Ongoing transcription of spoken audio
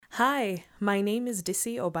Hi, my name is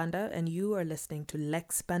Dissy Obanda, and you are listening to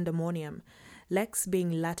Lex Pandemonium. Lex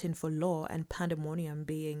being Latin for law and pandemonium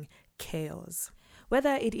being chaos.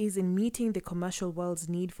 Whether it is in meeting the commercial world's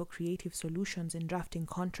need for creative solutions in drafting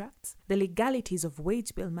contracts, the legalities of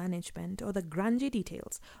wage bill management, or the grungy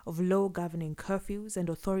details of law governing curfews and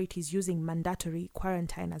authorities using mandatory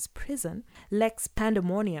quarantine as prison, Lex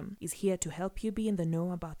Pandemonium is here to help you be in the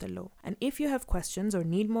know about the law. And if you have questions or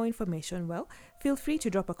need more information, well, feel free to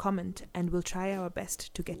drop a comment and we'll try our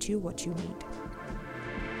best to get you what you need.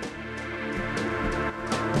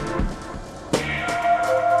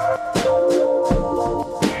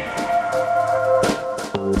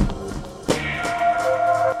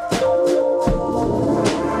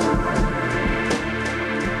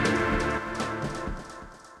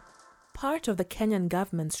 Part of the Kenyan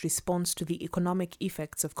government's response to the economic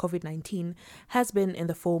effects of COVID-19 has been in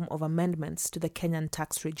the form of amendments to the Kenyan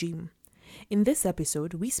tax regime. In this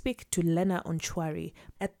episode, we speak to Lena Onchwari,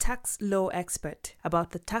 a tax law expert,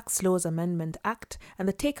 about the Tax Laws Amendment Act and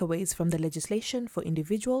the takeaways from the legislation for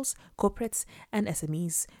individuals, corporates, and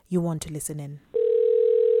SMEs. You want to listen in.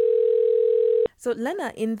 So,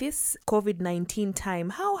 Lena, in this COVID-19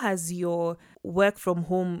 time, how has your work from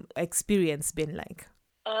home experience been like?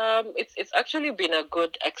 It's actually been a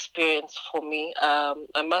good experience for me.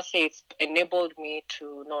 I must say it's enabled me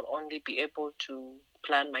to not only be able to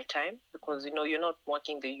plan my time, because you're not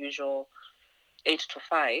working the usual 8 to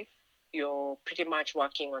 5. You're pretty much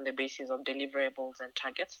working on the basis of deliverables and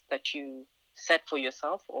targets that you set for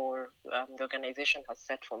yourself, or the organization has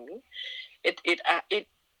set for me. It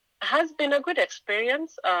has been a good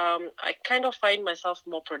experience. I kind of find myself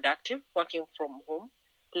more productive working from home,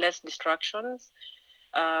 less distractions.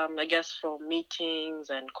 I guess from meetings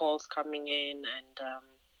and calls coming in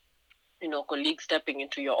and, colleagues stepping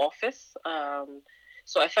into your office.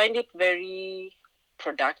 So I find it very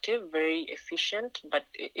productive, very efficient, but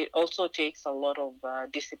it also takes a lot of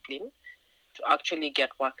discipline to actually get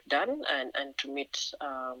work done and to meet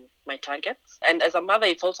my targets. And as a mother,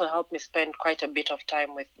 it's also helped me spend quite a bit of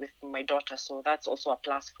time with my daughter. So that's also a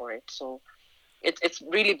plus for it. So it's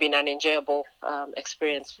really been an enjoyable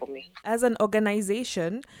experience for me. As an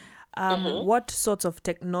organization, what sorts of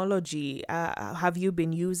technology have you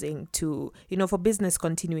been using to, for business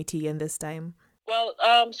continuity in this time? Well,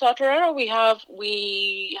 so at Aurora we have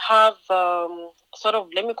sort of,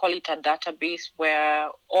 let me call it a database where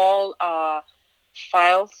all our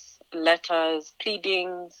files, letters,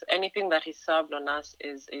 pleadings, anything that is served on us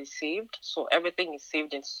is saved. So everything is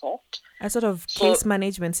saved in soft. A sort of case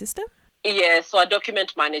management system? Yeah, so a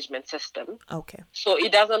document management system. Okay. So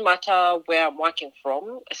it doesn't matter where I'm working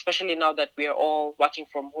from, especially now that we are all working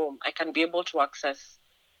from home. I can be able to access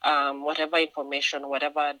whatever information,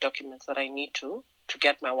 whatever documents that I need to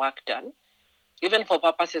get my work done. Even for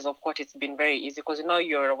purposes of court, it's been very easy because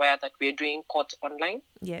you're aware that we're doing court online.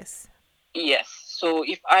 Yes. Yes. So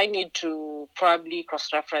if I need to probably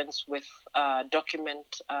cross-reference with a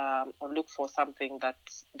document or look for something that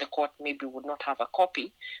the court maybe would not have a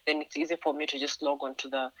copy, then it's easy for me to just log on to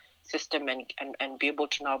the system and be able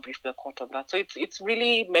to now brief the court on that. So it's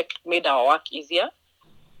really made our work easier,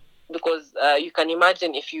 because you can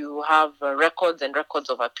imagine if you have records and records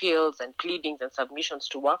of appeals and pleadings and submissions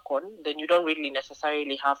to work on, then you don't really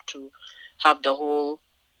necessarily have to have the whole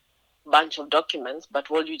bunch of documents, but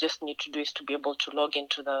all you just need to do is to be able to log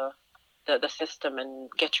into the system and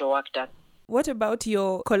get your work done. What about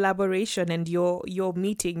your collaboration and your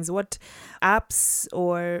meetings? What apps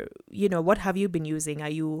or, what have you been using? Are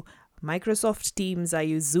you Microsoft Teams? Are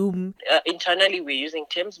you Zoom? Internally, we're using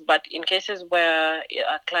Teams, but in cases where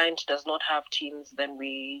a client does not have Teams, then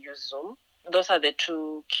we use Zoom. Those are the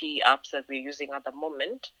two key apps that we're using at the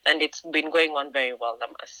moment, and it's been going on very well, I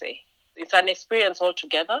must say. It's an experience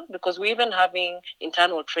altogether, because we're even having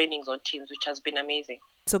internal trainings on Teams, which has been amazing.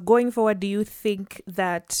 So going forward, do you think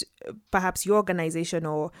that perhaps your organization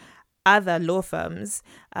or other law firms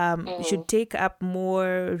should take up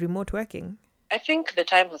more remote working? I think the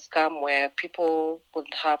time has come where people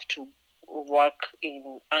would have to work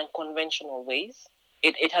in unconventional ways.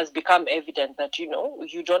 It has become evident that,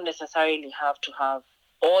 you don't necessarily have to have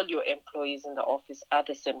all your employees in the office at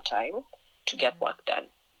the same time to get work done.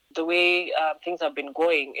 The way things have been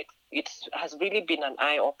going, it has really been an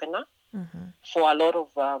eye-opener for a lot of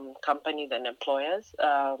companies and employers.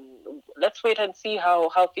 Let's wait and see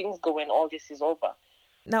how things go when all this is over.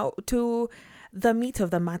 Now, to the meat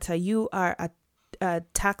of the matter, you are a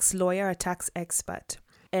tax lawyer, a tax expert,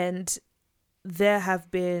 and there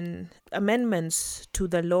have been amendments to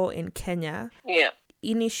the law in Kenya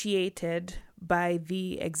initiated by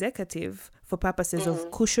the executive for purposes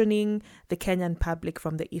of cushioning the Kenyan public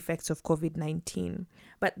from the effects of COVID-19.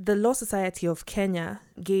 But the Law Society of Kenya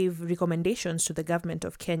gave recommendations to the government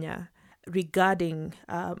of Kenya regarding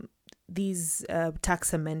these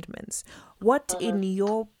tax amendments. What, in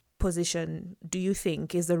your position, do you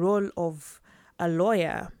think is the role of a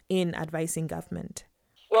lawyer in advising government?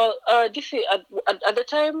 Well, at the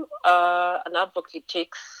time an advocate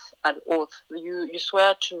takes an oath, you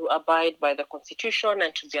swear to abide by the Constitution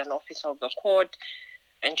and to be an officer of the court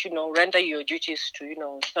and, render your duties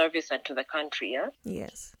to, service and to the country, yeah?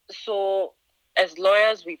 Yes. So as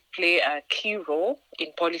lawyers, we play a key role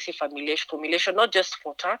in policy formulation, not just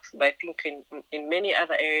for tax, but I think in many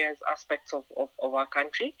other areas, aspects of our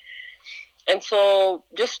country. And so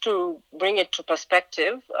just to bring it to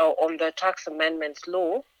perspective on the tax amendments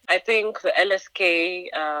law, I think the LSK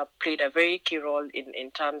played a very key role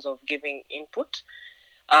in terms of giving input.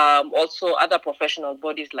 Also, other professional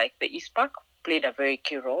bodies like the ISPAC played a very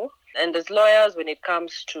key role. And as lawyers, when it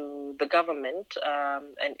comes to the government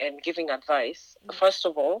and giving advice, first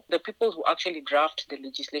of all, the people who actually draft the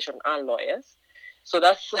legislation are lawyers. So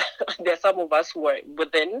there are some of us who are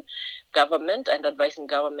within government and advising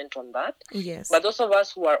government on that. Yes. But those of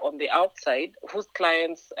us who are on the outside, whose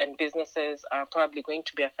clients and businesses are probably going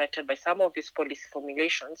to be affected by some of these policy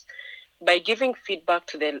formulations, by giving feedback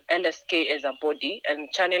to the LSK as a body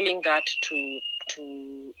and channeling that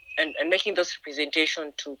and making those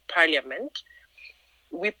representation to Parliament,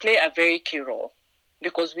 we play a very key role.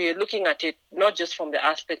 Because we are looking at it not just from the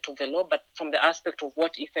aspect of the law, but from the aspect of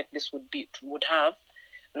what effect this would have,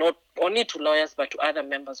 not only to lawyers, but to other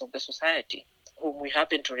members of the society whom we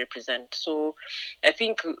happen to represent. So I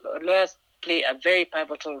think lawyers play a very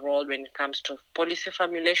pivotal role when it comes to policy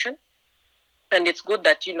formulation. And it's good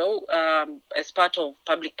that, as part of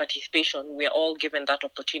public participation, we are all given that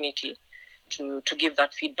opportunity to give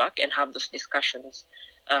that feedback and have those discussions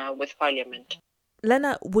with Parliament.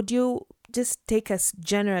 Lena, would you just take us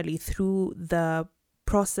generally through the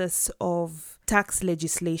process of tax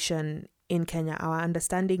legislation in Kenya? Our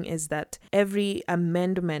understanding is that every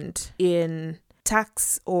amendment in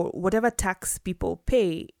tax or whatever tax people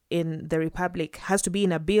pay in the Republic has to be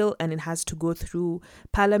in a bill and it has to go through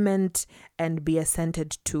Parliament and be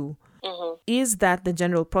assented to. Is that the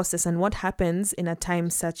general process? And what happens in a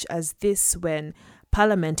time such as this when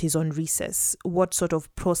Parliament is on recess? What sort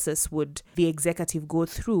of process would the executive go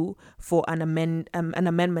through for an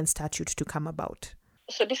amendment statute to come about?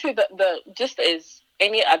 So this is just as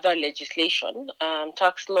any other legislation,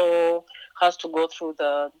 tax law has to go through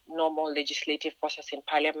the normal legislative process in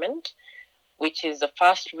Parliament, which is the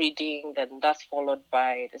first reading, then that's followed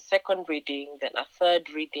by the second reading, then a third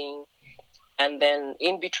reading. And then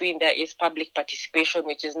in between there is public participation,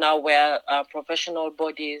 which is now where professional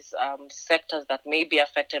bodies, sectors that may be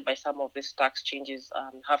affected by some of these tax changes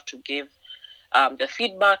have to give the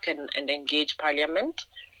feedback and engage Parliament.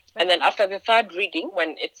 And then after the third reading,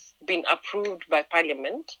 when it's been approved by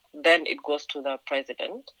Parliament, then it goes to the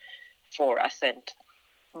President for assent.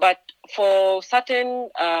 But for certain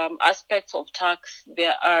aspects of tax,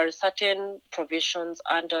 there are certain provisions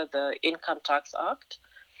under the Income Tax Act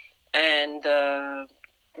and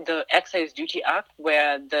the Excise Duty Act,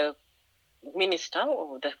 where the minister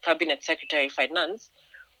or the Cabinet Secretary of Finance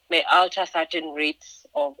may alter certain rates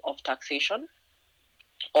of taxation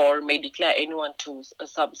or may declare anyone to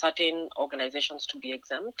certain organizations to be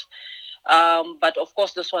exempt. But of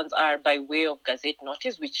course, those ones are by way of gazette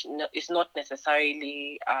notice, which is not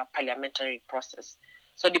necessarily a parliamentary process.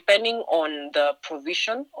 So depending on the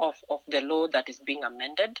provision of the law that is being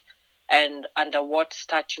amended, and under what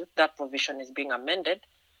statute that provision is being amended,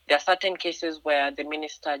 there are certain cases where the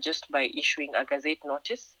minister, just by issuing a gazette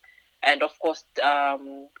notice and, of course,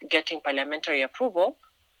 getting parliamentary approval,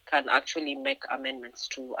 can actually make amendments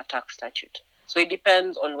to a tax statute. So it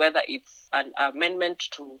depends on whether it's an amendment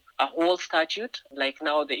to a whole statute, like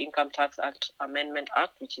now the Income Tax Act Amendment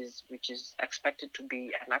Act, which is expected to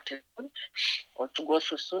be enacted soon or to go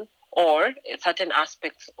through soon, or certain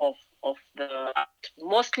aspects of the act.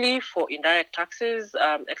 Mostly for indirect taxes,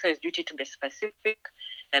 excise duty to be specific,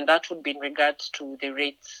 and that would be in regards to the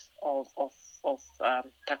rates of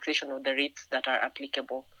taxation, or the rates that are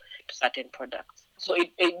applicable to certain products. So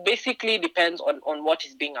it basically depends on what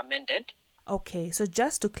is being amended. Okay, so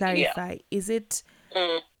just to clarify, is it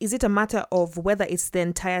a matter of whether it's the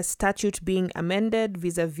entire statute being amended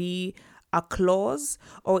vis-a-vis a clause,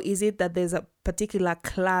 or is it that there's a particular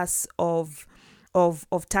class of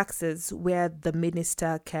taxes where the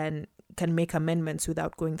minister can make amendments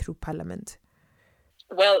without going through Parliament?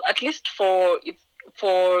 Well, at least for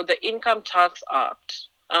the Income Tax Act,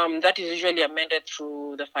 That is usually amended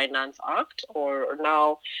through the Finance Act, or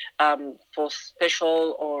now for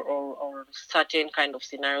special or certain kind of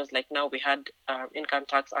scenarios, like now we had Income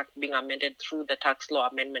Tax Act being amended through the Tax Law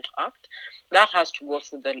Amendment Act. That has to go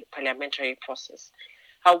through the parliamentary process.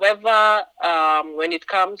 However, when it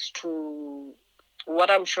comes to what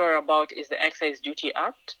I'm sure about is the Excise Duty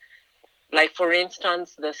Act. Like, for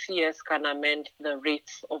instance, the CS can amend the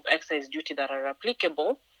rates of excise duty that are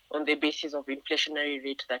applicable on the basis of inflationary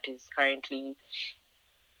rate that is currently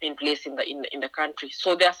in place in the country.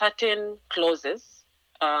 So there are certain clauses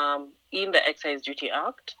in the Excise Duty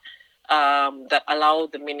Act that allow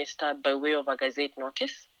the minister, by way of a gazette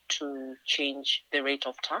notice, to change the rate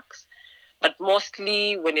of tax. But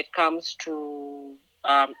mostly when it comes to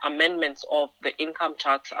amendments of the Income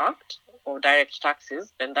Tax Act or direct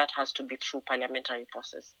taxes, then that has to be through parliamentary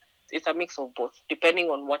process. It's a mix of both, depending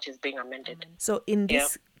on what is being amended. So in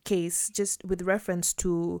this case, just with reference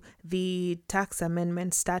to the tax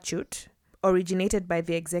amendment statute originated by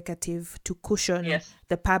the executive to cushion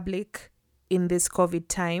the public in this COVID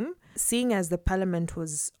time, seeing as the parliament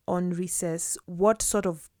was on recess, what sort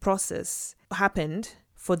of process happened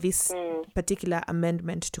for this particular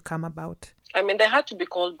amendment to come about? I mean, they had to be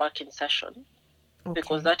called back in session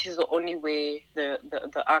because that is the only way the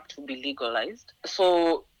act will be legalized.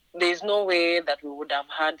 So there's no way that we would have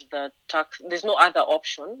had the tax. There's no other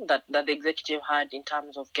option that the executive had in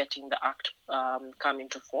terms of getting the act come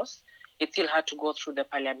into force. It still had to go through the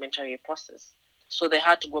parliamentary process. So they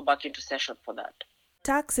had to go back into session for that.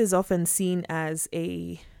 Tax is often seen as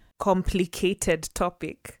a complicated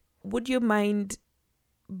topic. Would you mind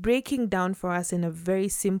breaking down for us in a very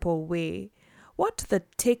simple way what the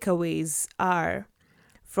takeaways are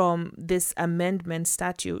from this amendment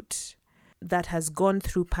statute that has gone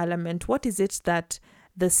through Parliament? What is it that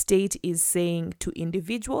the state is saying to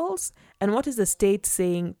individuals, and what is the state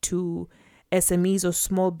saying to SMEs or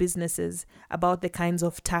small businesses about the kinds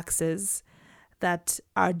of taxes that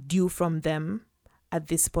are due from them at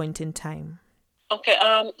this point in time? Okay,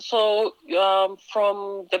 so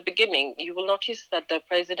from the beginning, you will notice that the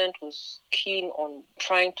president was keen on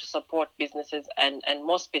trying to support businesses and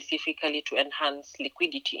more specifically to enhance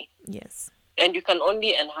liquidity. Yes. And you can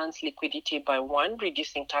only enhance liquidity by, one,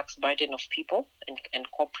 reducing tax burden of people and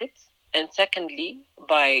corporates. And secondly,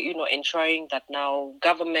 by ensuring that now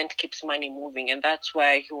government keeps money moving. And that's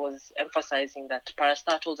why he was emphasizing that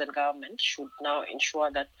parastatals and government should now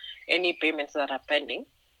ensure that any payments that are pending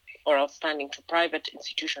or outstanding to private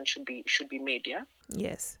institutions should be made.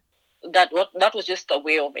 Yes. That was just a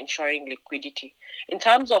way of ensuring liquidity. In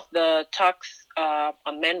terms of the Tax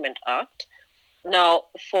Amendment Act, now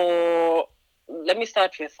let me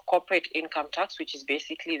start with corporate income tax, which is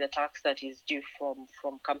basically the tax that is due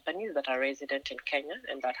from companies that are resident in Kenya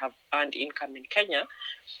and that have earned income in Kenya.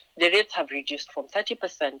 The rates have reduced from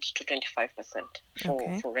 30% to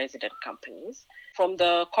 25% for resident companies. From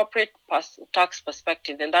the corporate tax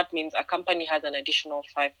perspective, then that means a company has an additional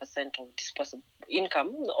 5% of disposable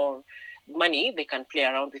income or money they can play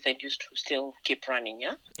around with and use to still keep running.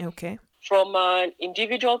 Okay. From an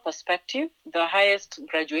individual perspective, the highest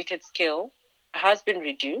graduated scale has been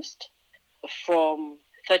reduced from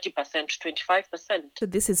 30% to 25%. So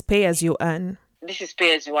this is pay as you earn? This is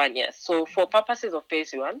pay as you earn, yes. So for purposes of pay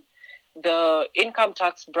as you earn, the income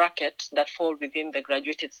tax bracket that fall within the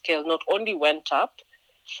graduated scale not only went up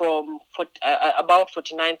from about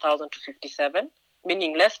 49,000 to 57,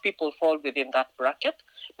 meaning less people fall within that bracket,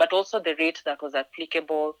 but also the rate that was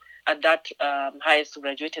applicable at that highest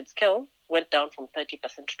graduated scale went down from 30%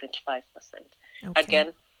 to 25%.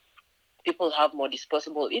 Again, people have more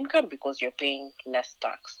disposable income because you're paying less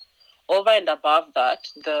tax. Over and above that,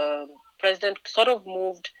 the president sort of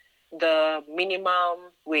moved the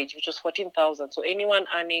minimum wage, which was 14,000. So anyone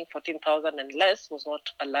earning 14,000 and less was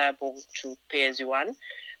not liable to pay as you earn.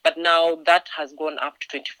 But now that has gone up to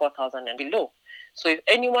 24,000 and below. So if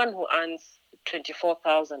anyone who earns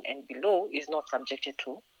 24,000 and below is not subjected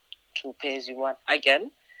to pay as you earn.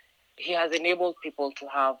 Again, he has enabled people to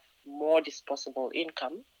have more disposable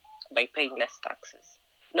income by paying less taxes.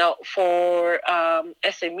 Now, for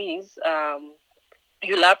SMEs,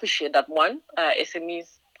 you'll appreciate that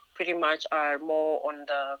SMEs pretty much are more on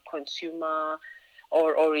the consumer,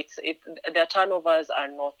 or their turnovers are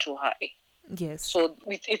not too high. Yes. So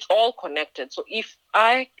it's all connected. So if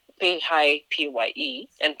I pay high PYE,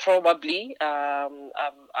 and probably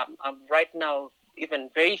right now, even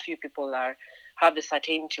very few people have the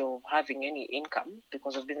certainty of having any income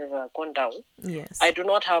because of business have gone down. Yes. I do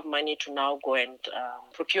not have money to now go and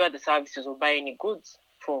procure the services or buy any goods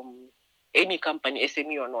from any company,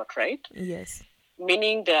 SME or not, right? Yes.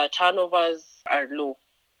 Meaning their turnovers are low.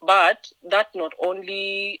 But that not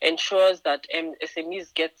only ensures that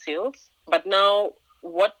SMEs get sales, but now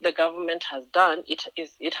what the government has done,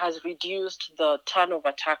 it has reduced the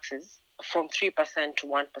turnover taxes from 3% to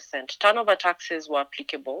 1%. Turnover taxes were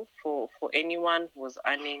applicable for anyone who was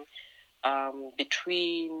earning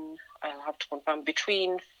between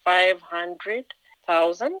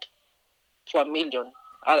 500,000 to $1 million.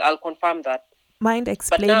 I'll confirm that. Mind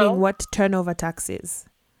explaining what turnover tax is?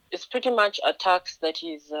 It's pretty much a tax that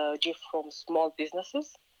is due from small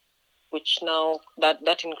businesses, which now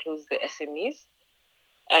that includes the SMEs,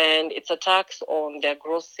 and it's a tax on their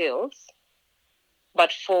gross sales.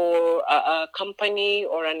 But for a company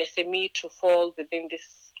or an SME to fall within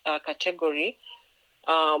this category,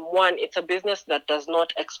 one, it's a business that does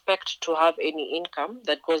not expect to have any income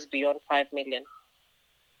that goes beyond 5 million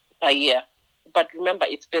per year. But remember,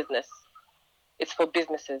 it's business. It's for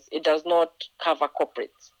businesses. It does not cover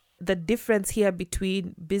corporates. The difference here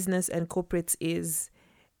between business and corporates is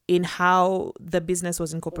in how the business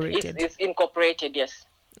was incorporated. It's incorporated, yes.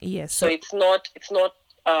 Yes. So it's not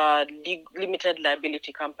a limited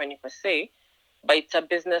liability company per se, but it's a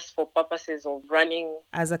business for purposes of running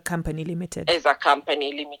as a company limited. As a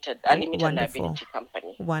company limited, a limited Wonderful. liability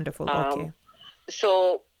company. Wonderful. Okay.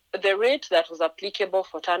 So the rate that was applicable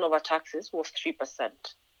for turnover taxes was 3%.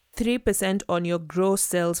 3% on your gross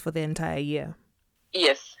sales for the entire year.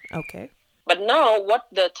 Yes. Okay. But now what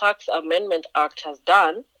the Tax Amendment Act has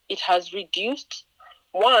done, it has reduced,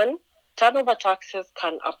 one, turnover taxes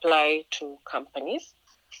can apply to companies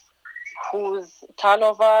whose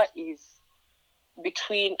turnover is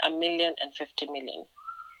between 1 million and 50 million.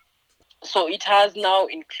 So it has now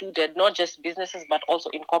included not just businesses, but also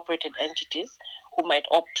incorporated entities who might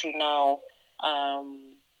opt to now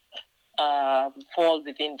fall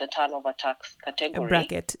within the turnover tax category. A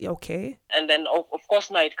bracket, okay. And then, of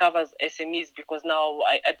course, now it covers SMEs, because now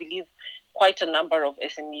I believe quite a number of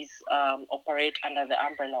SMEs operate under the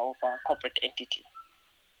umbrella of a corporate entity.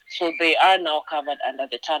 So they are now covered under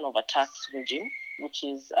the turnover tax regime, which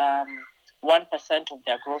is 1% of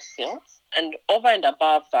their gross sales. And over and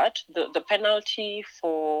above that, the penalty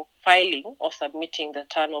for filing or submitting the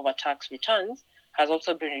turnover tax returns has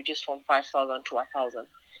also been reduced from 5,000 to 1,000.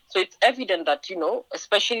 So it's evident that,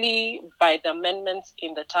 especially by the amendments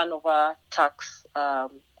in the turnover tax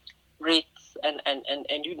rates and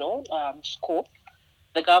scope,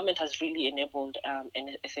 the government has really enabled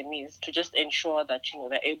SMEs to just ensure that,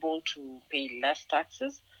 they're able to pay less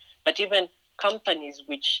taxes. But even companies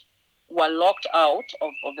which were locked out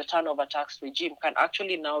of the turnover tax regime can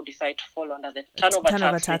actually now decide to fall under the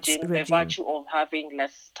turnover tax regime by virtue of having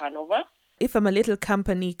less turnover. If I'm a little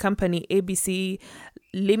company ABC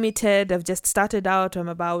Limited, I've just started out, I'm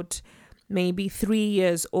about maybe 3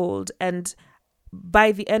 years old, and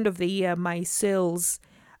by the end of the year, my sales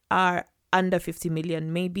are under 50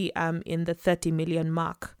 million, maybe I'm in the 30 million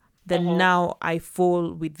mark, then now I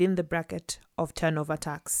fall within the bracket of turnover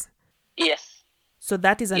tax. Yes. So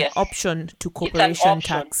that is an option to corporation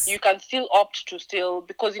tax. You can still opt to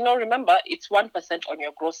because, remember, it's 1% on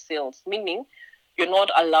your gross sales, meaning you're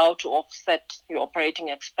not allowed to offset your operating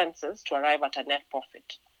expenses to arrive at a net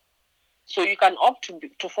profit. So you can opt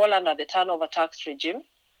to fall under the turnover tax regime,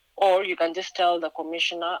 or you can just tell the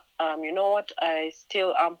commissioner, you know what, I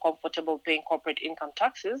still am comfortable paying corporate income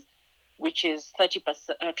taxes, which is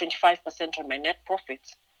 25% on my net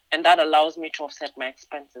profits, and that allows me to offset my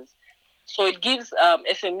expenses. So it gives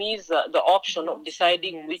SMEs the option of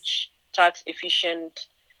deciding which tax efficient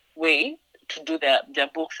way to do their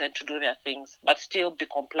books and to do their things, but still be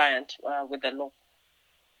compliant with the law.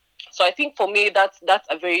 So I think for me, that's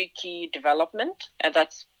a very key development, and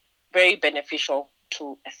that's very beneficial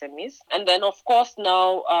to SMEs. And then, of course,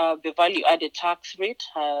 now the value-added tax rate,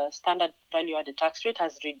 standard value-added tax rate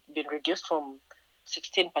has been reduced from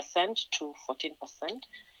 16% to 14%,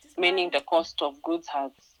 meaning the cost of goods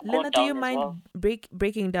has gone Lena, down. do you mind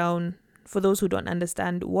breaking down, for those who don't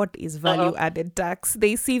understand, what is value-added tax?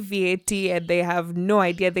 They see VAT and they have no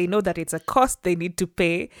idea. They know that it's a cost they need to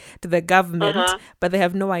pay to the government, but they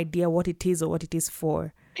have no idea what it is or what it is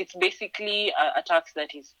for. It's basically a tax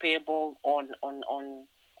that is payable on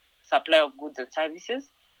supply of goods and services,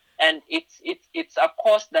 and it's a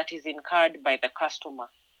cost that is incurred by the customer,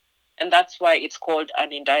 and that's why it's called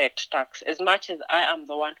an indirect tax. As much as I am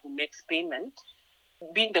the one who makes payment,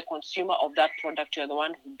 being the consumer of that product, you're the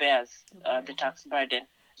one who bears the tax burden.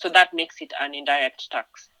 So that makes it an indirect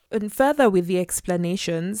tax. And further with the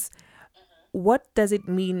explanations, what does it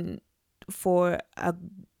mean for a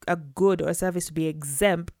good or a service to be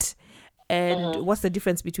exempt, and what's the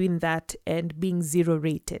difference between that and being zero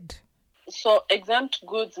rated? So exempt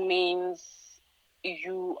goods means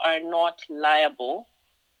you are not liable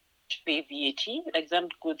to pay VAT.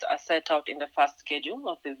 Exempt goods are set out in the first schedule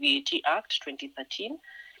of the VAT Act 2013.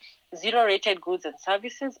 Zero-rated goods and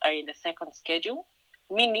services are in the second schedule,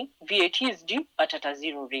 meaning VAT is due but at a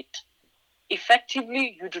zero rate.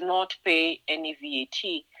 Effectively, you do not pay any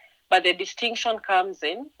VAT, but the distinction comes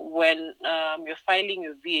in when you're filing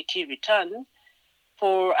your VAT return.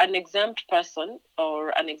 For an exempt person or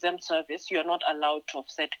an exempt service, you're not allowed to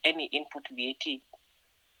offset any input VAT.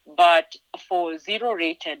 But for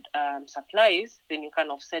zero-rated supplies, then you can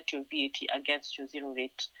offset your VAT against your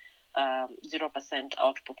zero-rate 0%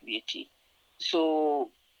 output VAT. So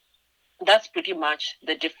that's pretty much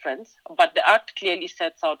the difference. But the Act clearly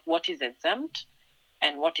sets out what is exempt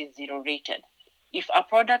and what is zero-rated. If a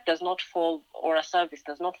product does not fall or a service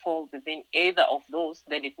does not fall within either of those,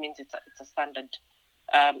 then it means it's a standard.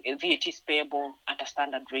 VAT is payable at a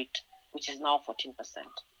standard rate, which is now 14%.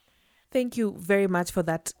 Thank you very much for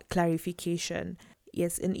that clarification.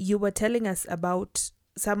 Yes, and you were telling us about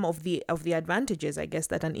some of the advantages, I guess,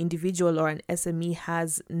 that an individual or an SME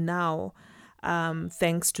has now,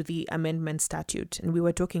 thanks to the amendment statute. And we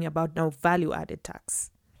were talking about now value-added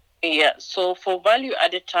tax. Yeah, so for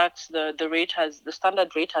value-added tax, the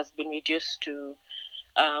standard rate has been reduced to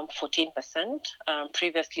 14%.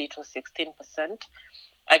 Previously, it was 16%.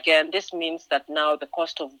 Again, this means that now the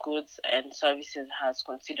cost of goods and services has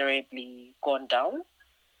considerably gone down.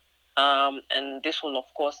 And this will, of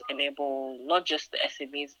course, enable not just the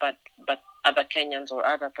SMEs, but other Kenyans or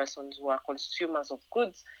other persons who are consumers of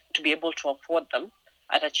goods to be able to afford them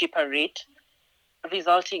at a cheaper rate,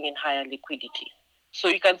 resulting in higher liquidity. So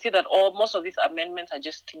you can see that most of these amendments are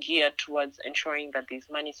just geared towards ensuring that there's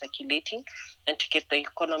money circulating and to keep the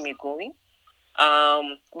economy going.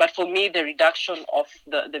 But for me, the reduction of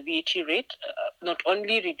the VAT rate not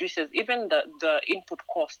only reduces even the input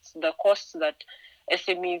costs, the costs that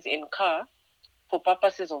SMEs incur for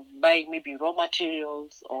purposes of buying maybe raw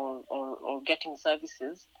materials or getting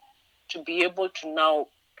services, to be able to now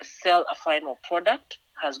sell a final product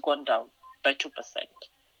has gone down by 2%.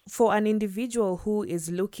 For an individual who is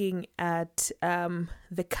looking at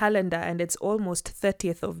the calendar and it's almost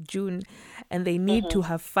 30th of June and they need to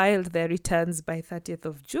have filed their returns by 30th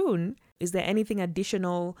of June, is there anything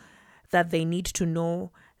additional that they need to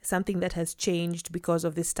know, something that has changed because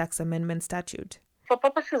of this tax amendment statute? For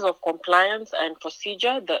purposes of compliance and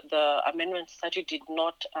procedure, the amendment statute did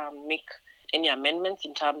not make any amendments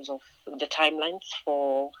in terms of the timelines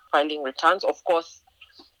for filing returns. Of course,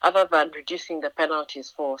 other than reducing the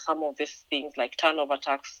penalties for some of these things like turnover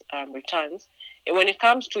tax returns, when it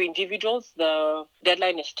comes to individuals, the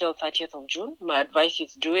deadline is still 30th of June. My advice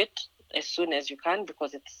is do it as soon as you can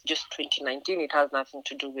because it's just 2019. It has nothing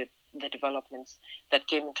to do with the developments that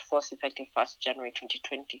came into force effective 1st January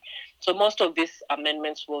 2020. So most of these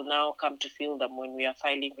amendments will now come to fill them when we are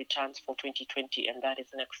filing returns for 2020, and that is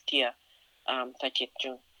next year, 30th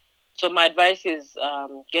June. So my advice is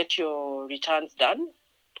get your returns done.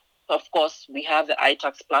 Of course, we have the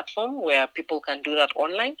iTax platform where people can do that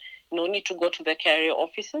online. No need to go to the carrier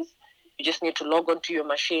offices. You just need to log onto your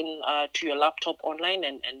machine, to your laptop online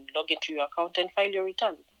and log into your account and file your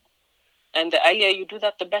return. And the earlier you do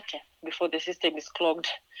that, the better, before the system is clogged.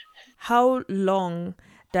 How long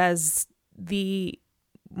does the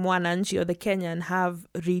Mwananchi or the Kenyan have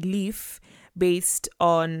relief based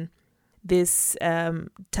on this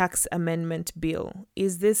tax amendment bill?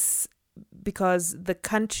 Is this because the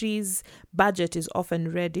country's budget is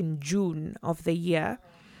often read in June of the year?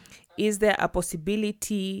 Is there a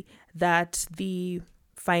possibility that the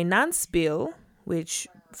finance bill, which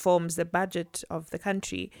forms the budget of the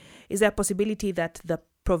country, is there a possibility that the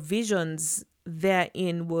provisions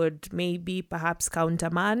therein would maybe perhaps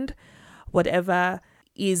countermand whatever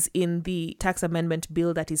is in the tax amendment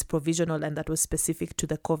bill that is provisional and that was specific to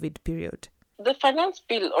the COVID period? The finance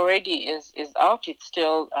bill already is out. It's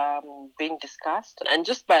still being discussed. And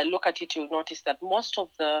just by a look at it, you'll notice that most of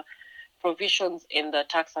the provisions in the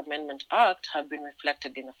Tax Amendment Act have been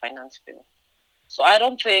reflected in the finance bill. So I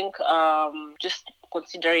don't think, just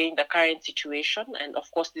considering the current situation, and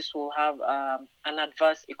of course this will have an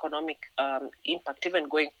adverse economic impact even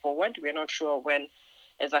going forward. We're not sure when,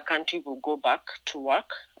 as a country, we'll go back to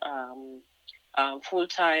work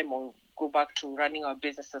full-time or go back to running our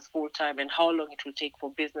businesses full-time, and how long it will take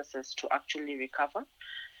for businesses to actually recover.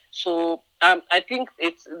 So I think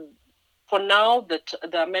it's, for now, that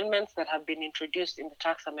the amendments that have been introduced in the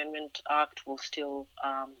Tax Amendment Act will still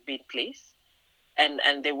be in place,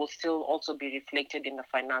 and they will still also be reflected in the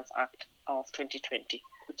Finance Act of 2020,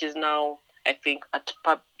 which is now, I think, at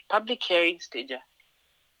public hearing stage.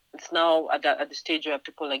 It's now at the stage where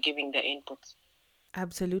people are giving their inputs.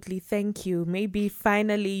 Absolutely. Thank you. Maybe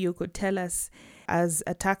finally you could tell us, as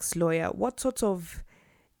a tax lawyer, what sort of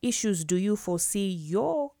issues do you foresee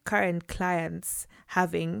your current clients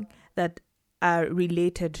having that are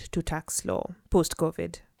related to tax law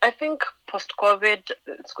post-COVID? I think post-COVID,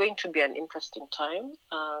 it's going to be an interesting time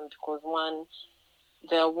because one,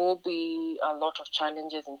 there will be a lot of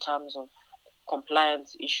challenges in terms of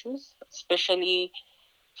compliance issues, especially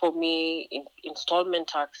for me, installment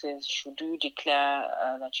taxes. Should you declare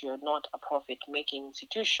that you're not a profit-making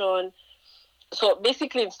institution? So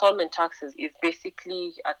basically, installment taxes is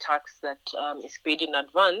basically a tax that is paid in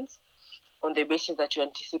advance on the basis that you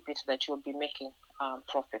anticipate that you'll be making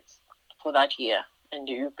profits for that year, and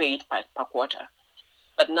you pay it per quarter.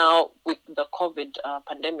 But now with the COVID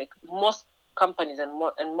pandemic, most companies and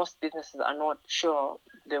most businesses are not sure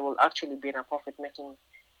they will actually be in a profit-making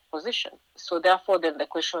position. So therefore, then the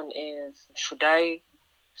question is, should I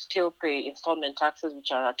still pay installment taxes,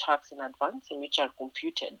 which are a tax in advance and which are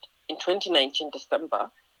computed in 2019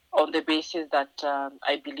 December on the basis that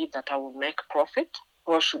I believe that I will make profit,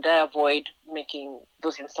 or should I avoid making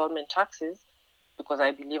those installment taxes because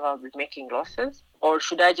I believe I'll be making losses? Or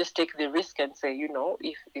should I just take the risk and say,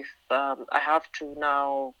 if I have to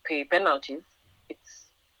now pay penalties, it's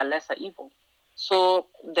a lesser evil. So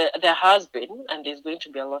there has been, and there's going to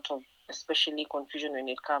be a lot of, especially confusion when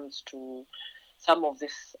it comes to some of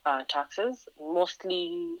these taxes,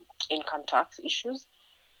 mostly income tax issues.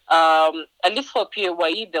 At least for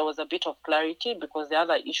PAYE, there was a bit of clarity because the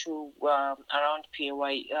other issue around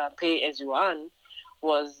PAYE, pay as you earn,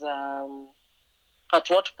 was at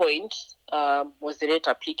what point was the rate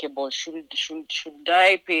applicable? Should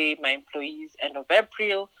I pay my employees end of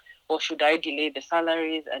April, or should I delay the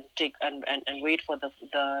salaries and take and wait for the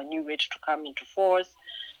new rate to come into force?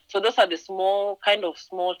 So those are the small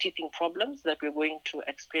teething problems that we're going to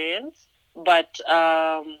experience. But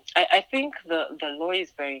I think the law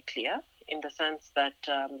is very clear in the sense that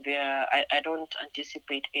I don't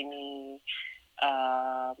anticipate any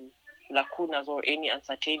lacunas or any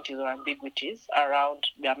uncertainties or ambiguities around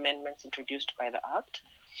the amendments introduced by the Act.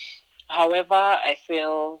 However, I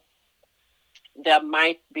feel there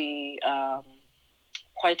might be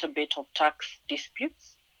quite a bit of tax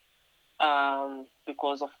disputes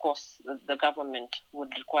because, of course, the government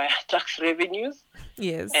would require tax revenues.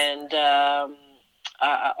 Yes. And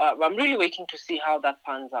I'm really waiting to see how that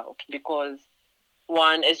pans out because,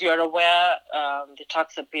 one, as you are aware, the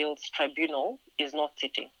Tax Appeals Tribunal is not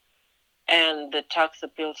sitting. And the Tax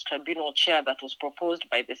Appeals Tribunal chair that was proposed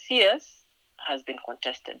by the CS has been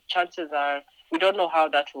contested. Chances are we don't know how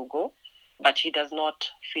that will go, but he does not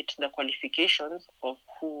fit the qualifications of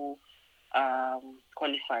who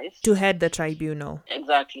qualifies to head the tribunal.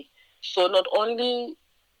 Exactly. So not only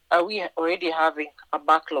are we already having a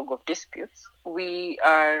backlog of disputes, we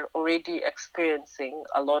are already experiencing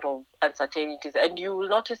a lot of uncertainties. And you will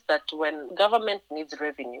notice that when government needs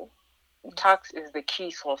revenue, tax is the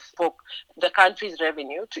key source for the country's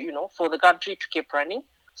revenue for the country to keep running.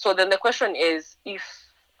 So then the question is, if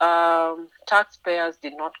taxpayers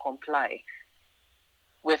did not comply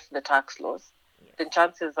with the tax laws, then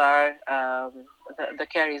chances are the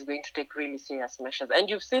carrier is going to take really serious measures. And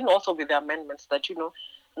you've seen also with the amendments that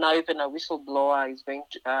now even a whistleblower is going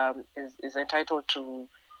to is entitled to,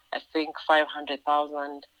 I think,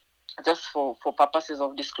 500,000 just for purposes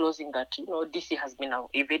of disclosing that DC has been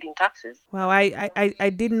evading taxes. Wow, I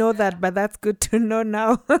didn't know that, but that's good to know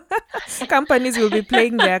now. Companies will be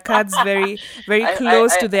playing their cards very, very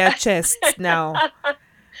close to their chests now.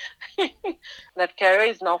 That CARE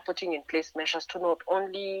is now putting in place measures to not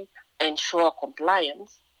only ensure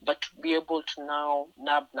compliance, but to be able to now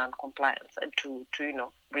nab non-compliance and to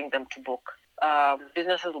bring them to book.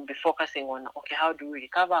 Businesses will be focusing on, okay, how do we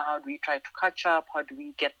recover? How do we try to catch up? How do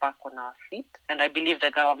we get back on our feet? And I believe the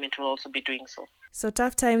government will also be doing so. So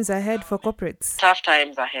tough times ahead for corporates. Tough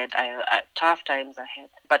times ahead. Tough times ahead.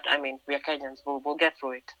 But we are Kenyans. We'll get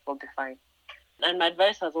through it. We'll be fine. And my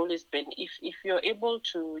advice has always been, if you're able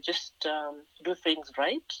to just do things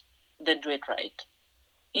right, then do it right.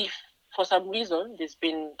 If for some reason there's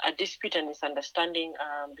been a dispute and misunderstanding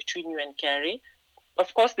between you and CARE,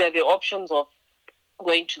 of course there are the options of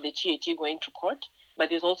going to the TAT, going to court, but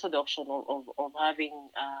there's also the option of having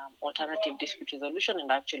alternative dispute resolution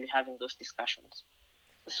and actually having those discussions.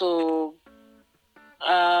 So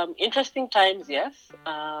interesting times, yes.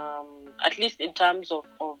 At least in terms of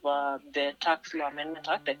the Tax Law Amendment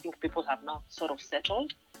Act, I think people have now sort of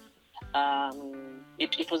settled.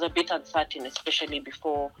 It was a bit uncertain, especially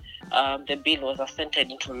before the bill was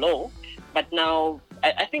assented into law. But now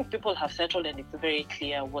I think people have settled and it's very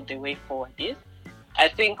clear what the way forward is. I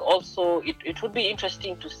think also it would be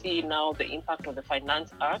interesting to see now the impact of the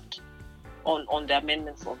Finance Act on the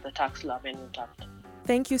amendments of the Tax Law Amendment Act.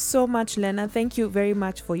 Thank you so much, Lena. Thank you very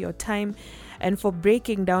much for your time and for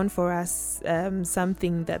breaking down for us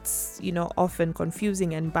something that's, often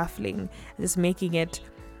confusing and baffling, just making it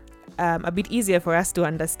a bit easier for us to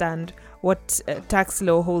understand what tax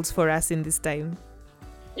law holds for us in this time.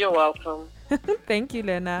 You're welcome. Thank you,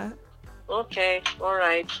 Lena. Okay, all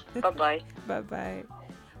right. Bye-bye. Bye-bye.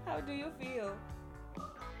 How do you feel?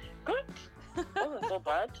 Good. Wasn't so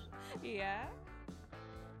bad. Yeah.